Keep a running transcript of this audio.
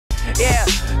Yeah,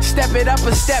 step it up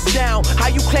or step down. How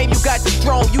you claim you got the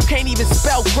throne? You can't even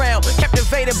spell crown.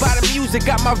 Captivated by the music,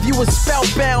 got my viewers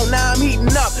spellbound. Now I'm heating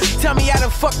up. Tell me how the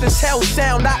fuck this hell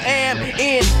sound. I am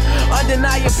in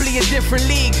undeniably a different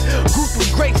league. Group of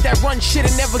greats that run shit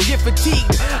and never get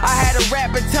fatigued. I had a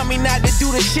rapper tell me not to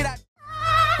do the shit I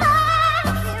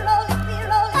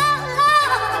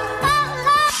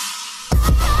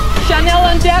Chanel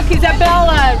on deck,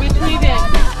 Isabella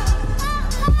retrieving.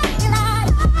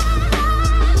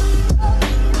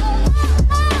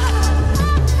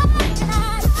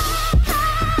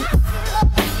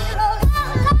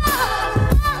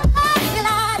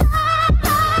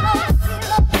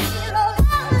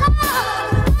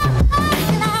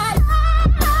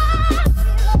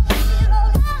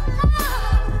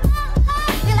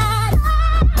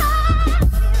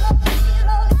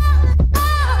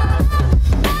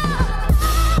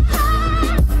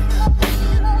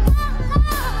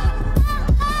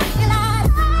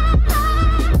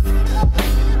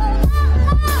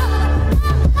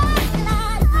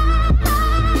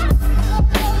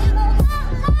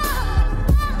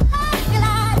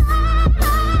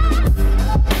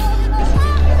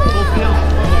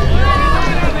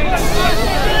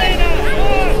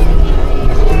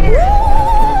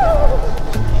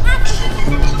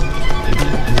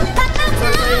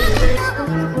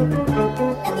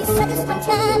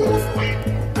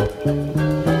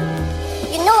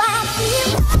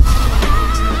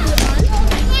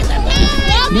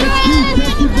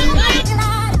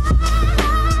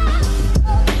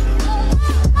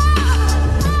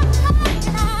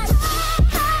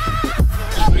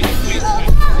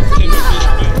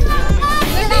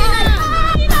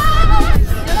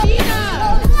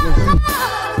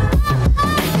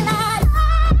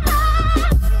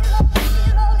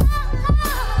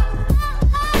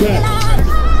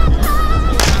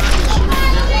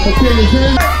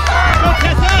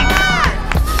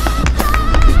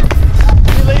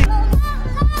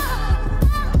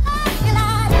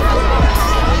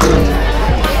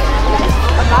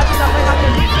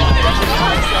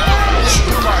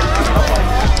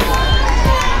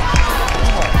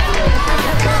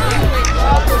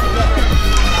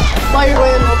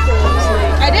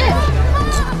 I did.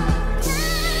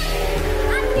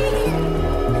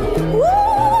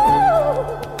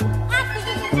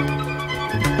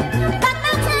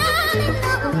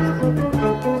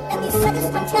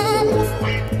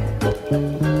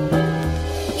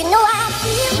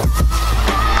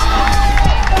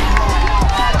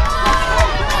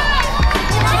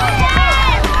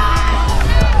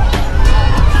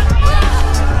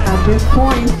 At this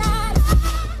point,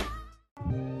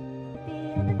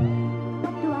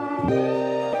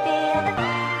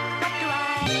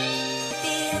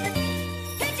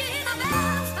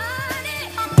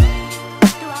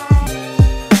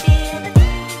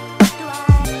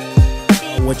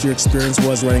 what your experience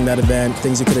was running that event,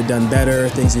 things you could have done better,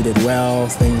 things you did well,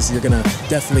 things you're going to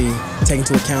definitely take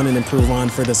into account and improve on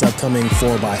for this upcoming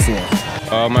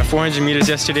 4x4. My 400 meters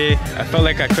yesterday, I felt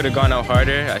like I could have gone out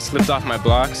harder. I slipped off my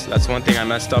blocks. That's one thing I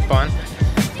messed up on.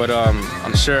 But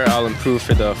I'm sure I'll improve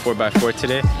for the 4x4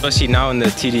 today. Especially now in the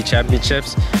TD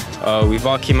Championships, we've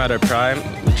all came out our prime.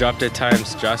 We dropped our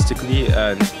times drastically,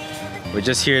 and we're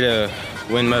just here to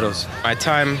win medals. My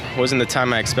time wasn't the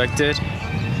time I expected,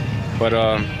 but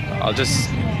I'll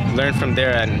just learn from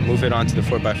there and move it on to the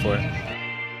 4x4.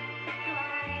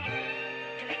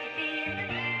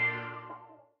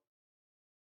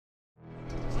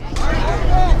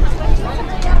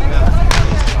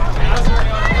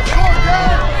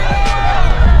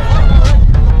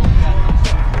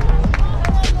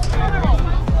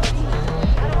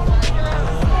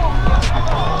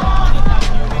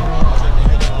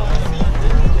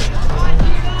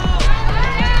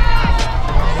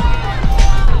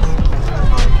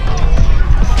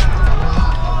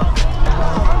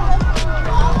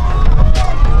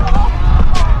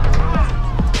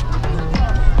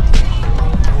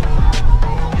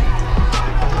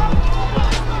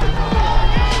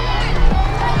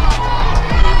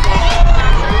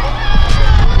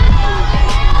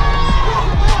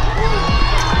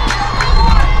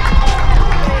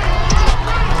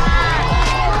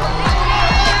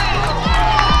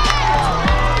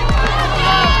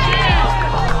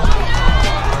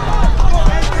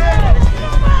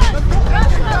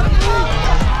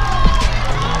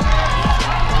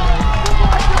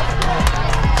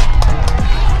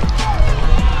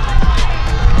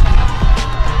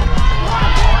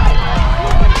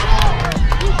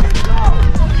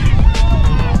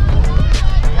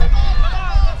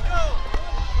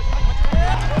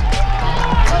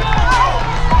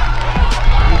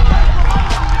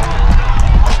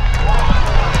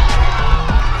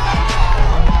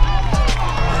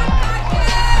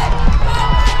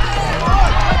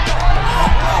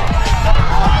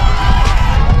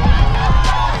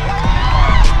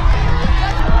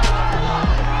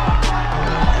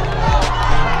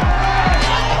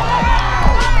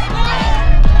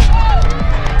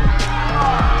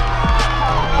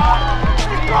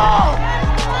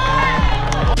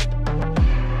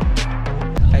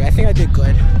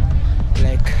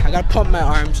 my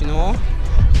arms, you know.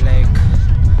 Like,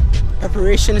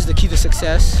 preparation is the key to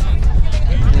success.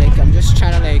 Like, I'm just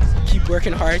trying to like keep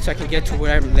working hard so I can get to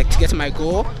where I'm like to get to my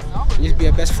goal and just be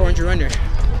a best 400 runner.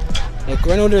 Like,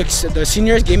 I know the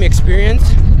seniors gave me experience,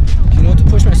 you know, to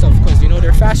push myself because you know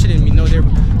they're faster than me, you know they're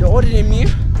older than me,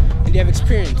 and they have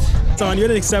experience. Son, you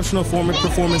had an exceptional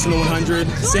performance in the 100.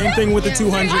 Same thing with the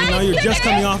 200. Now you're just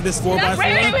coming off this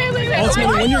 4x4.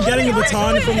 Ultimately, when you're getting the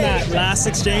baton from that last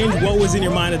exchange, what was in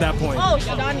your mind at that point?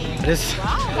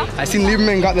 I seen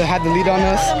Lieberman had the lead on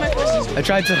us. I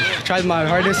tried my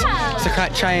hardest to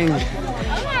try and.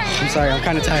 I'm sorry, I'm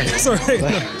kind of tired. That's all right.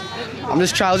 I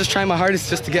was just trying my hardest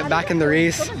just to get back in the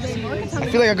race. I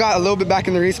feel like I got a little bit back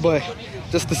in the race, but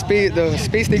just the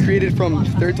space they created from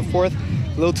 3rd to 4th.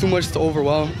 A little too much to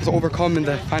overcome in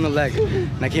the final leg,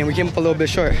 and we came up a little bit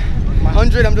short. My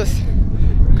 100,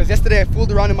 because yesterday I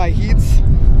fooled around in my heats,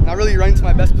 not really running to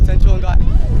my best potential, and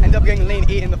ended up getting lane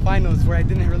 8 in the finals, where I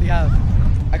didn't really have.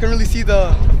 I couldn't really see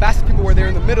the fastest people were there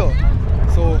in the middle.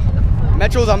 So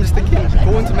metros, I'm just thinking,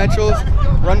 go into metros,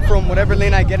 run from whatever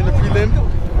lane I get in the prelim,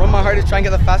 run my hardest, try and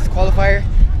get the fastest qualifier,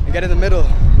 and get in the middle,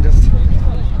 and just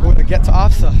go to get to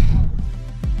OFSAA.